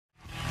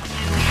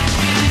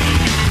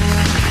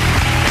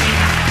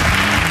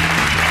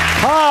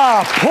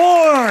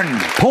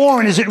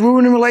Porn. Is it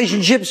ruining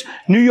relationships?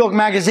 New York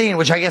Magazine,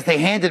 which I guess they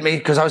handed me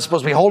because I was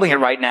supposed to be holding it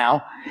right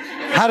now,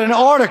 had an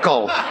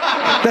article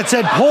that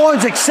said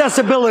porn's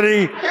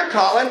accessibility. Here,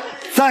 Colin.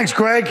 Thanks,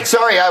 Greg.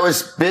 Sorry, I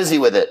was busy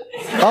with it.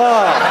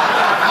 Oh.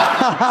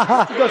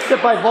 Go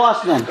sit by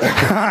Boston.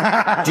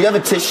 Do you have a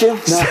tissue? No.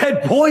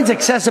 Said porn's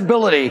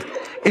accessibility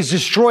is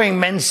destroying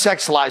men's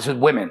sex lives with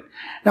women.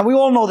 Now, we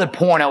all know that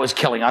porno is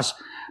killing us,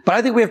 but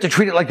I think we have to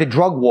treat it like the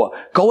drug war.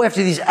 Go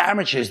after these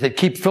amateurs that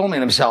keep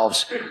filming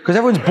themselves, because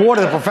everyone's bored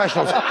of the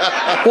professionals.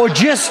 Or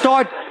just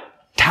start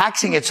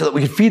taxing it so that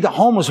we can feed the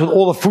homeless with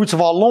all the fruits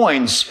of our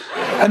loins.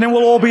 And then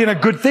we'll all be in a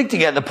good thing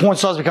together. The porn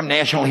stars become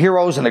national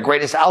heroes and the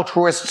greatest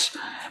altruists.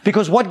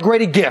 Because what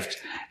greater gift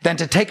than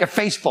to take a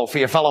faceful for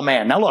your fellow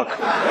man? Now look,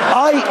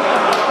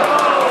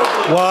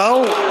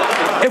 well,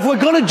 if we're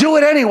going to do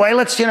it anyway,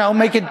 let's,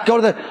 make it go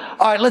to the...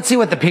 All right, let's see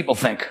what the people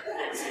think.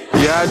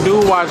 Yeah, I do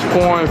watch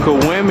porn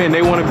because women,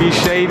 they want to be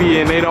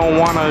shady and they don't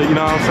want to, you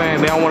know what I'm saying?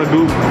 They don't want to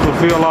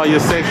fulfill all your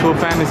sexual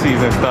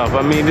fantasies and stuff.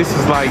 I mean, this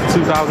is like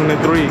 2003.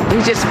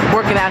 He's just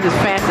working out his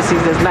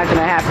fantasies. That's not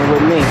going to happen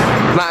with me.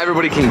 Not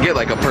everybody can get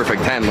like a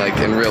perfect 10 like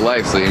in real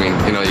life. So, I mean,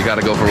 you got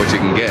to go for what you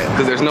can get.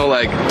 Because there's no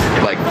like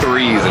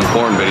threes in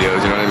porn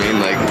videos, you know what I mean?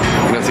 Like,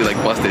 you don't see like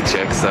busted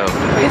chicks, so.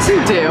 Yes, you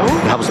do.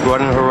 Helps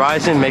broaden the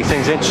horizon, make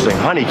things interesting.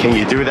 Honey, can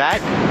you do that?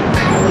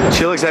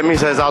 She looks at me and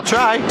says, I'll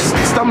try. It's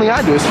something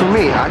I do. It's for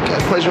me. I get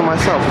pleasure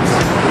myself.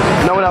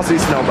 No one else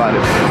needs to know about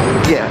it.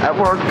 Yeah, at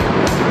work,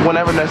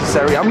 whenever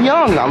necessary. I'm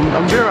young.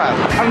 I'm virile.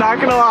 I'm not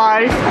gonna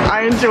lie.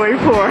 I enjoy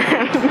porn.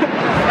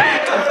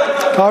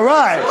 All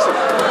right.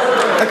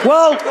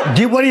 Well,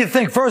 what do you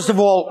think? First of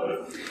all,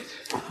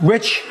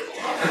 Rich,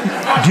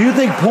 do you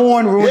think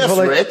porn ruins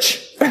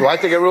relationships? Rich. Do I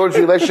think it ruins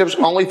relationships?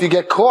 Only if you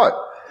get caught.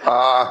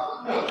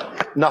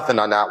 Nothing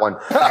on that one.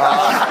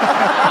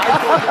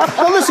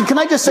 Well, listen, can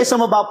I just say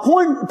something about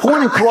porn?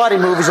 Porn and karate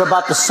movies are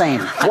about the same.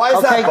 Why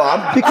is that,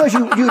 Bob? Because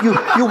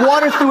you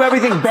water through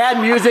everything,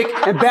 bad music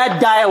and bad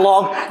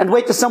dialogue, and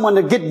wait for someone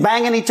to get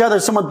banging each other,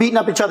 someone beating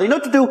up each other. You know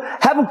what to do?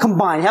 Have them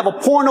combine. Have a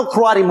porno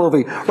karate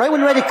movie. Right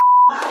when you're ready to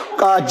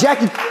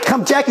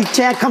Jackie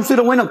Chan comes through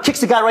the window, kicks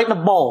the guy right in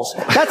the balls.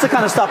 That's the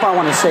kind of stuff I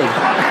want to see.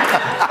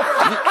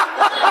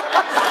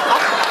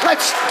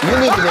 You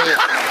need to be...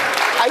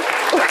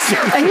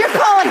 And you're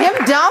calling him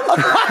dumb?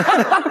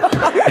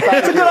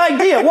 It's a good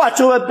idea. Watch.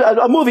 So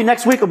a movie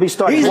next week will be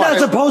starting. He's not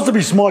supposed to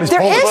be smart.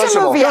 There is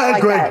a movie out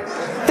like that.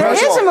 There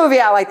is a movie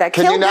out like that.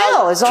 Kill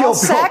Bill is all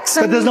sex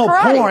and but there's no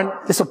karate. porn.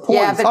 It's a porn.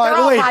 Yeah, but they're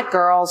all hot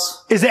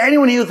girls. Is there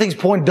anyone here who thinks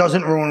porn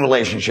doesn't ruin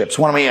relationships?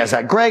 Why don't we ask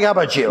that? Greg, how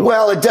about you?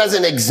 Well, it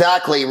doesn't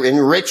exactly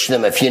enrich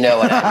them, if you know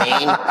what I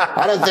mean.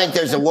 I don't think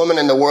there's a woman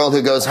in the world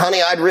who goes,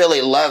 honey, I'd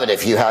really love it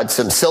if you had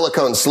some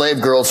silicone slave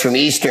girls from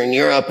Eastern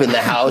Europe in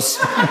the house.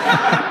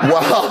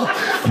 Well,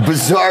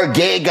 bizarre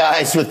gay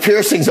guys with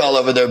piercings all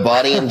over their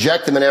body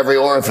inject them in every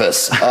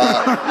orifice.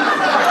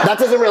 That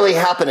doesn't really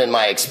happen in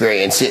my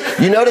experience.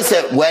 You notice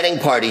at wedding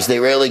parties, they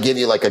rarely give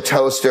you like a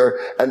toaster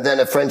and then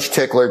a French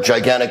tickler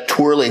gigantic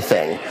twirly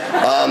thing.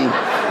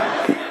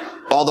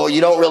 Although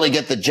you don't really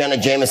get the Jenna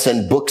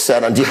Jameson book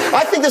set on DVD.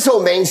 I think this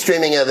whole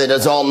mainstreaming of it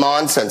is all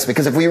nonsense,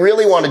 because if we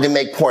really wanted to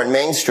make porn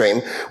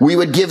mainstream, we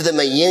would give them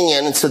a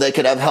union so they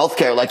could have health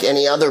care like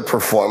any other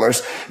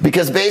performers,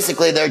 because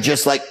basically they're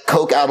just like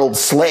coke-addled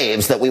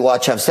slaves that we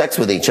watch have sex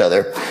with each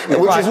other,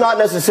 which is not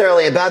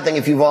necessarily a bad thing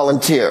if you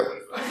volunteer.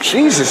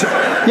 Jesus.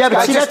 Yeah,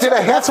 but see,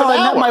 that's how I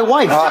met my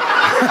wife.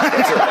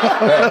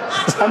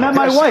 I met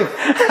my wife.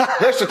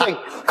 Here's the thing.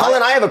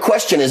 Colin, I have a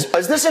question. Is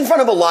this in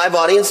front of a live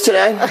audience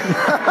today?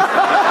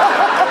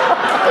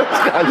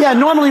 Yeah,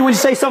 normally when you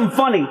say something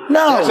funny.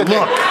 No, look.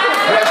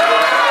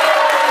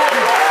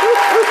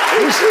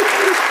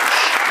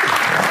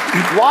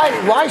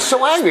 Why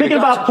so angry? Speaking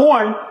about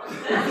porn.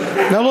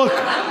 Now look.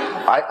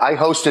 I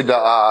hosted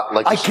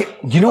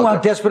you know how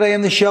desperate I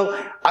am this show?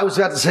 I was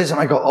about to say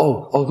something. I go,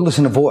 oh,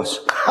 listen to voice.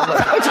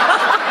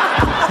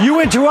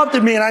 You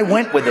interrupted me and I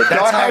went with it.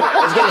 That's how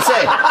I was going to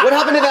say, what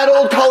happened to that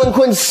old Colin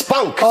Quinn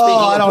spunk?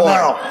 I don't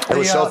know. It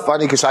was so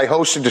funny because I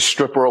hosted the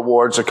Stripper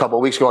Awards a couple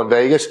of weeks ago in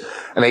Vegas,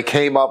 and they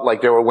came up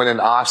like they were winning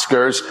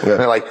Oscars. Yeah. And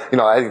they're like,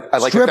 I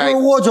like Stripper to thank,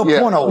 Awards or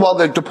porno? Well,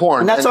 the porn.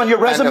 And that's on your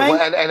resume?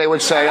 And they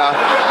would say,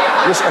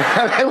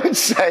 I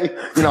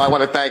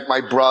want to thank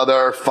my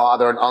brother,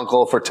 father, and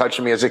uncle for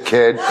touching me as a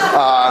kid.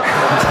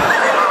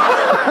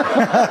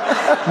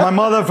 My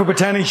mother for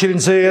pretending she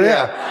didn't see it.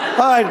 Yeah.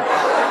 All right.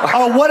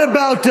 What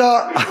about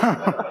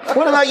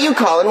you,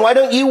 Colin? Why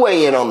don't you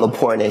weigh in on the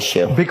porn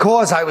issue?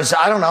 Because I was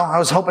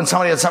hoping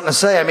somebody had something to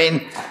say. I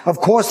mean, of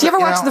course. Do you ever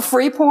watch the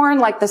free porn,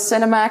 like the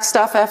Cinemax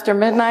stuff after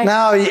midnight?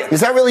 No.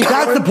 Is that really?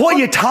 That's the point.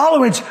 Your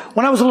tolerance.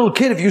 When I was a little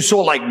kid, if you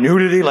saw like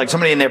nudity, like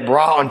somebody in their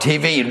bra on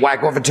TV, you'd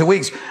whack off for 2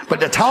 weeks.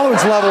 But the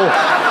tolerance level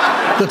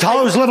The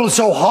tolerance level is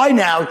so high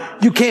now,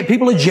 you can't,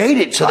 people are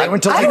jaded, so they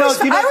went to like...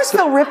 I always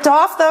feel ripped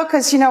off, though,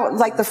 because, you know,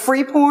 like the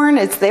free porn,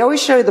 they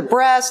always show you the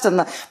breast and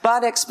the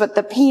buttocks, but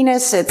the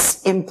penis,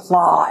 it's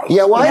implied.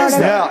 Yeah, why is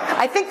that?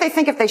 I think they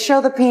think if they show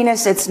the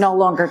penis, it's no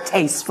longer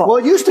tasteful. Well,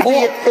 it used to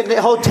be in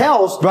the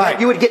hotels, that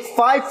you would get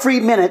 5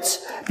 free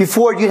minutes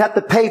before you'd have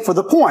to pay for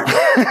the porn.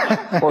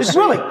 It's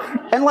really,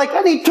 and like,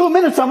 I need 2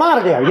 minutes, I'm out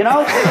of there, you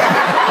know?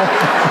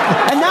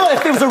 And now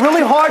if it was a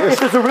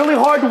really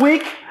hard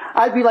week,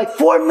 I'd be like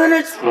 4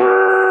 minutes,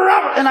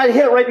 and I'd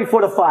hit it right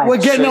before the 5. We're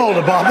getting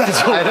older, Bob. That's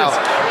what I know.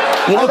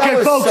 You know, that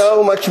was folks,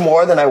 so much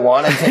more than I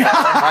wanted to.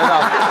 I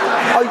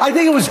know. I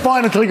think it was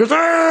fine until he goes,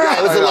 yeah,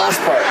 it was the last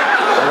part.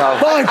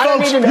 Fine,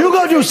 folks. You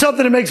go do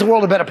something that makes the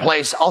world a better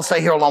place. I'll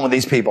stay here alone with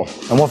these people,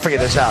 and we'll figure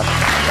this out.